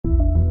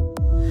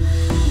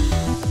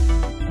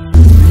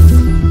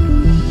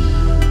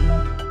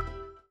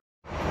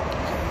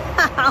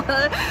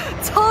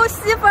臭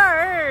媳妇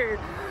儿。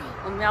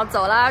我们要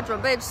走了，准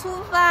备出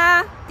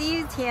发。第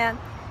一天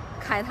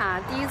开它，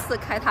第一次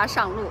开它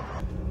上路，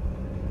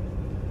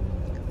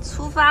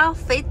出发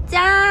回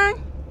家。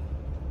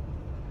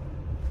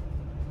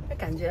这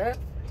感觉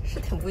是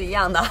挺不一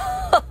样的，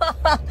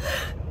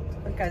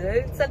感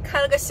觉在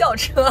开了个校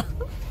车。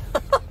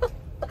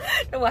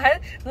我还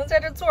能在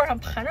这座上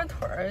盘着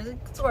腿儿，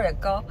座也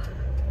高。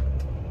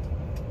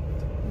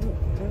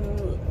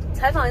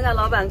采访一下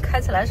老板，开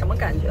起来什么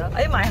感觉？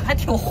哎呀妈呀，还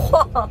挺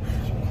晃。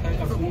开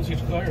像公共汽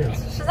车似的。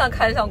是像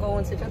开像公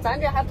共汽车，咱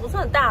这还不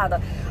算大的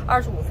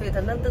，25 feet，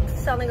那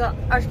像那个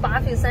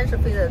28 feet、30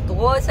 feet 的，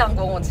多像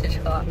公共汽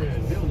车。对，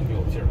没有那么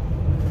有劲儿。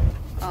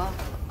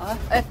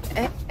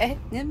哎，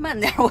您慢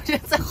点，我这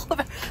在后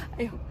边。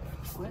哎呦，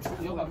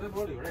你要把微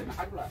波炉里边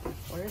拿出来。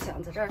我是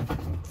想在这儿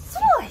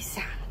坐一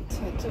下。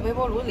这微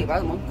波炉里边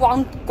怎么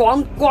咣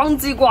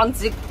叽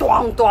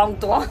咣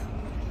咣。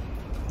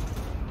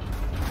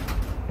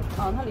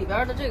啊，它里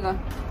边的这个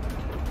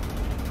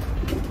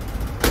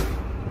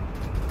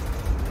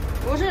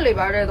不是里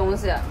边这东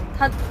西，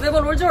它微波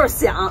炉就是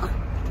响。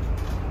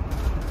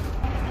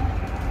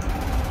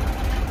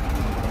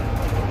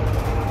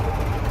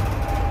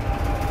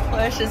我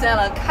也实现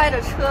了开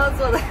着车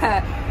坐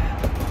在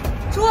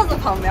桌子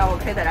旁边，我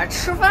可以在这儿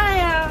吃饭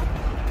呀，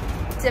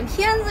剪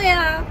片子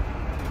呀。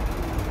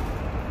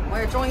我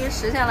也终于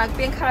实现了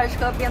边开着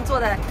车边坐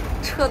在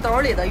车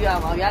斗里的愿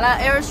望。原来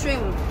Airstream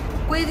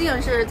规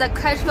定是在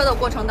开车的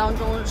过程当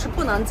中是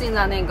不能进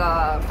在那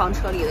个房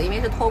车里的，因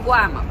为是拖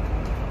挂嘛。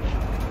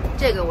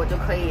这个我就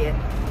可以，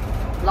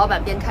老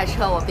板边开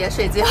车我边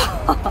睡觉。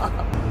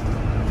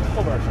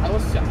后边啥都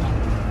响了。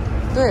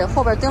对，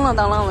后边叮啷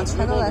当啷的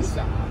全都在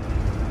响。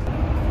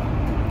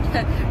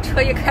车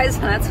一开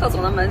起来，厕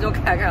所的门就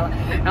开了，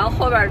然后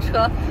后边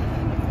车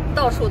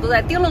到处都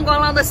在叮啷咣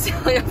啷的响，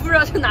也不知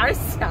道去哪儿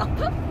响。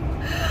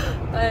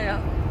哎呀，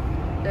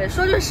对，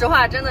说句实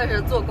话，真的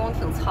是做工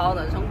挺糙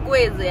的，什么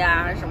柜子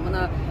呀什么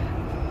的，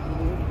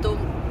都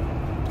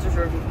就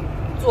是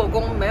做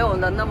工没有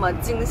的那么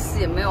精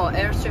细，没有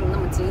Airstream 那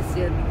么精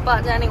细。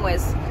But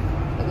anyways，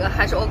 那个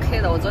还是 OK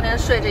的。我昨天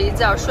睡这一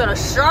觉睡了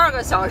12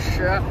个小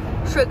时，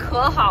睡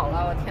可好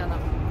了，我天哪！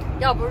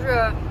要不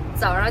是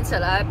早上起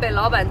来被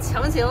老板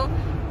强行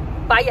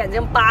把眼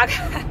睛扒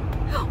开，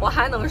我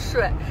还能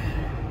睡。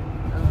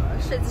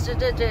睡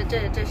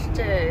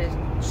这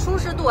舒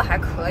适度还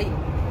可以，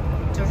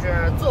就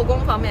是做工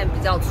方面比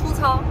较粗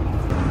糙。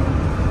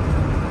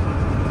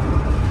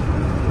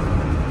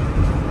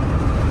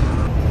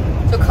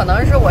就可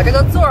能是我这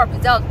个座儿比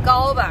较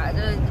高吧，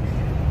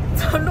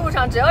这路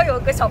上只要有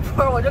个小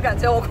坡，我就感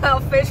觉我快要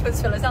飞出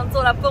去了，像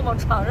坐在蹦蹦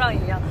床上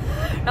一样。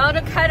然后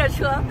这开着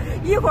车，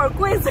一会儿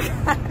柜子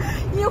开，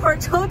一会儿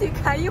抽屉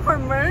开，一会儿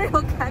门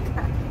又开。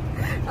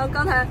然后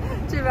刚才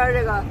这边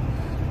这个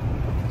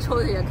抽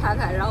屉也开，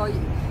然后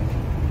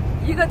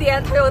一个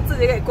点它又自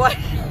己给关上。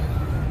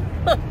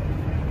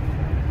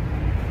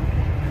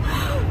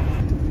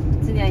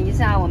纪念一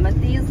下我们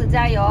第一次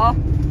加油，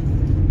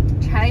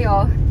柴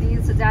油，第一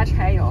次加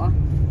柴油，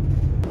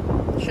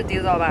是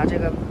diesel吧？这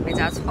个没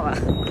加错吧？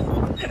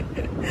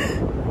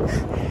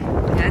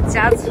你要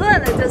加错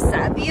了就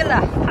傻逼了，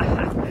哈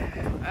哈！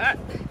哎呀，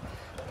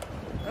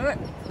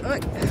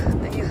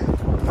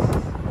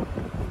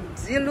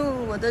记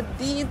录我的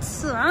第一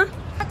次啊！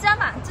它加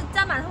满，这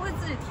加满它会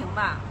自己停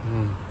吧？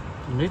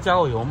你没加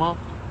过油吗？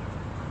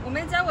我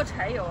没加过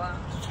柴油啊。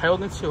柴油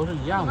跟汽油是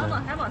一样的。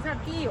还往下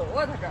滴油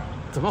啊，它这儿。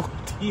怎么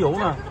滴油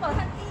呢？这往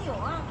下滴油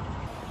啊。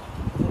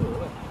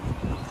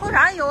偷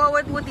啥油啊？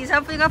我底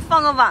下不应该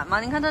放个碗吗？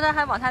你看它这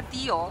还往下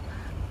滴油，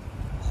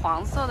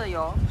黄色的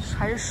油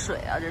还是水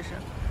啊？这是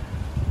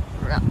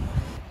不知道。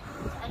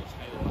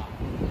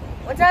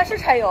我加的是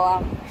柴油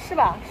啊，是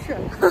吧？是，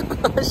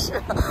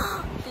是。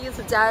第一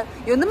次加，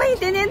有那么一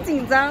点点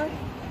紧张。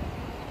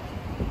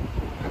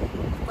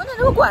关键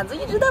这个管子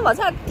一直在往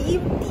下滴，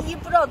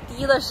不知道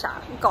滴的啥，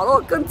搞得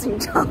我更紧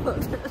张了。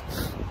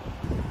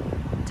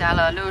加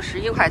了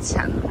61块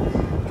钱，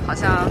好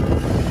像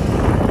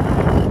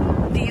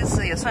第一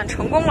次也算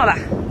成功了吧？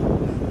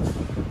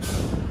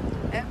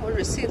哎，我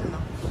receipt 呢？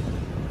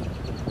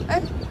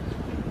哎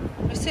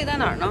 ，receipt 在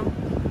哪儿呢？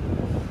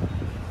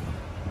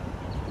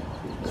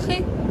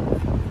嘿，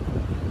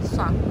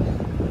算了，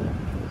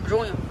不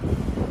重要。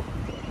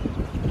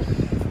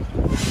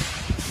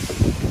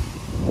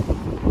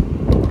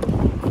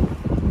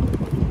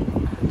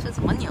这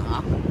怎么拧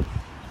啊？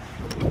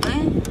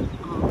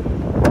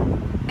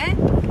哎，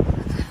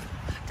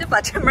得把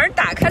这门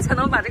打开才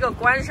能把这个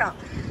关上，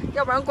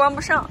要不然关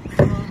不上。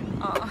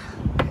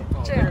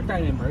这样带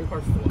那门一块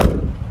锁。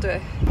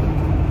对。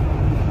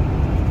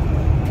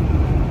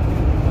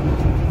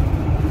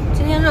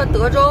今天这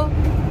德州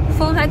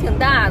风还挺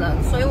大的，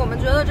所以我们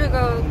觉得这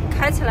个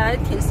开起来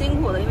挺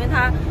辛苦的，因为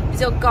它比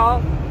较高，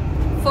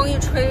风一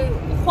吹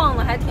晃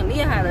的还挺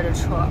厉害的这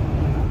车。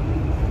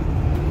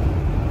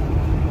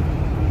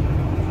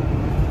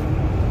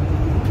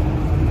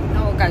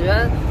然后我感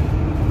觉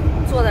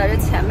坐在这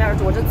前面，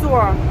我这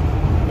座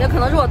也可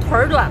能是我腿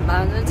儿短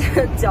吧，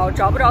这脚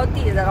找不着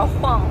地，在那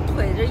晃，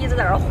腿就一直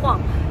在那晃。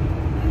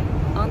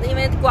然后因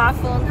为刮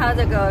风，它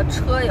这个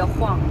车也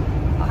晃，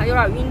还有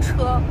点晕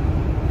车。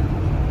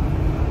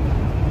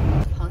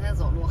旁边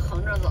走路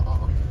横着走，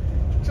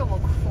这么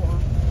酷，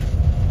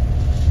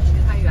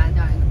离它远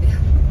点也可以。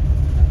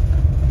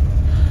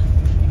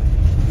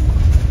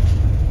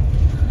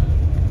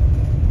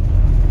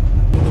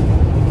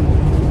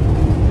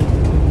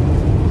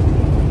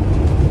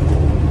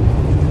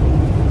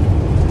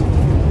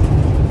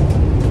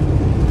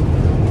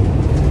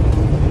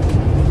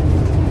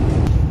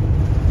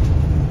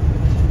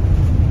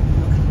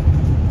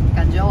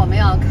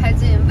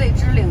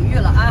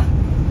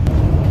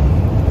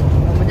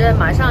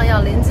马上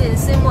要临近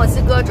新墨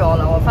西哥州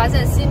了，我发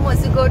现新墨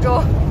西哥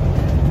州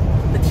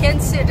的天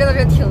气真的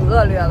是挺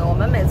恶劣的。我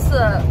们每次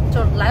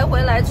就来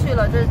回来去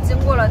了，这经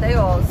过了得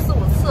有4、5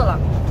次了，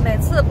每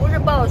次不是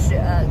暴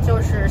雪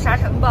就是沙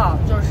尘暴，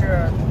就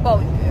是暴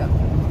雨，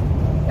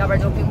要不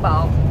然就冰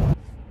雹。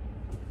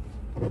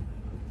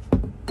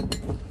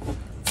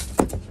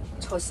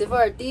丑媳妇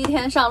儿第一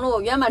天上路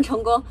圆满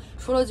成功，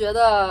除了觉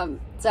得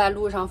在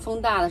路上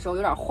风大的时候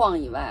有点晃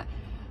以外，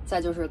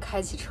再就是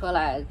开起车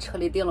来，车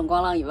里叮铃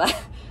咣啷以外，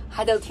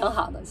还都挺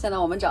好的。现在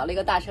我们找了一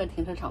个大车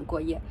停车场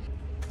过夜。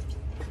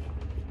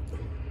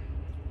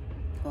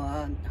我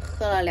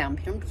喝了2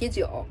瓶啤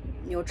酒，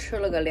又吃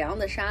了个凉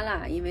的沙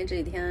拉，因为这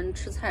几天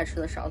吃菜吃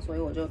的少，所以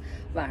我就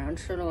晚上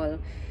吃了个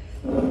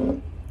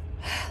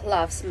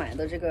Loves 买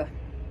的这个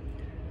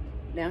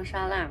凉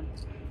沙拉，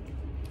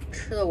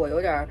吃的我有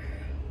点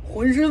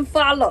浑身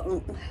发冷，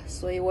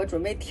所以我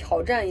准备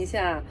挑战一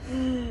下，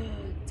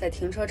在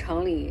停车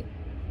场里。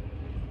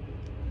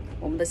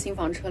我们的新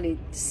房车里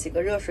洗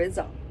个热水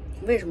澡，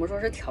为什么说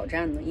是挑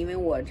战呢？因为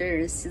我这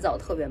人洗澡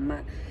特别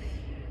慢，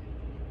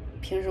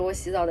平时我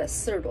洗澡得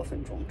40多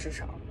分钟至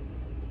少，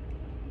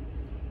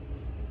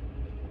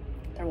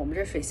但是我们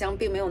这水箱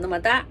并没有那么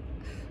大，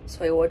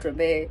所以我准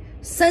备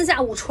3下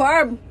5除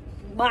2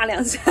抹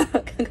2下，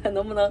看看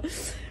能不能。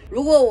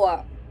如果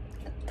我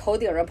头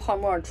顶着泡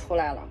沫出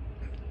来了，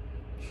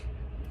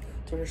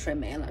就是水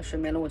没了，水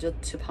没了我就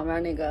去旁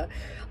边那个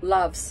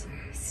Loves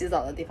洗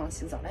澡的地方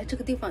洗澡。哎，这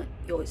个地方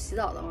有洗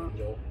澡的吗？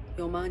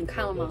有吗？你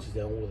看了吗？有几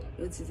间屋子？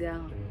有几间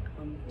啊？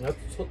你要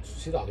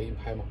洗澡给你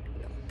拍吗？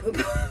不，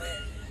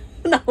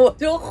那我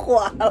就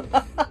火了。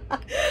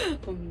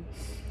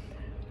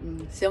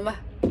行吧，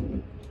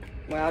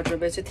我要准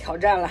备去挑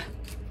战了。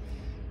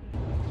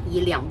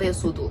以2倍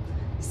速度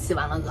洗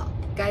完了澡，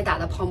该打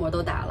的泡沫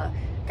都打了，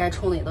该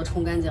冲的也都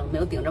冲干净了，没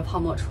有顶着泡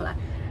沫出来。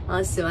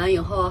洗完以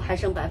后还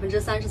剩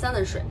33%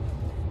的水，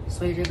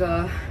所以这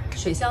个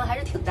水箱还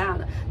是挺大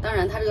的。当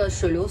然，它这个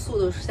水流速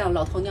度像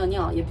老头尿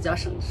尿，也比较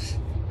省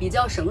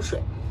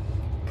水。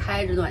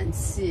开着暖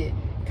气，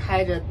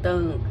开着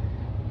灯，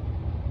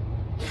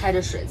开着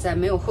水，在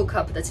没有 hook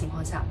up 的情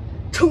况下，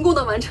成功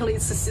的完成了一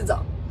次洗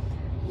澡，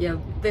也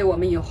为我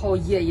们以后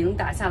野营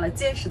打下了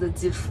坚实的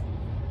基础。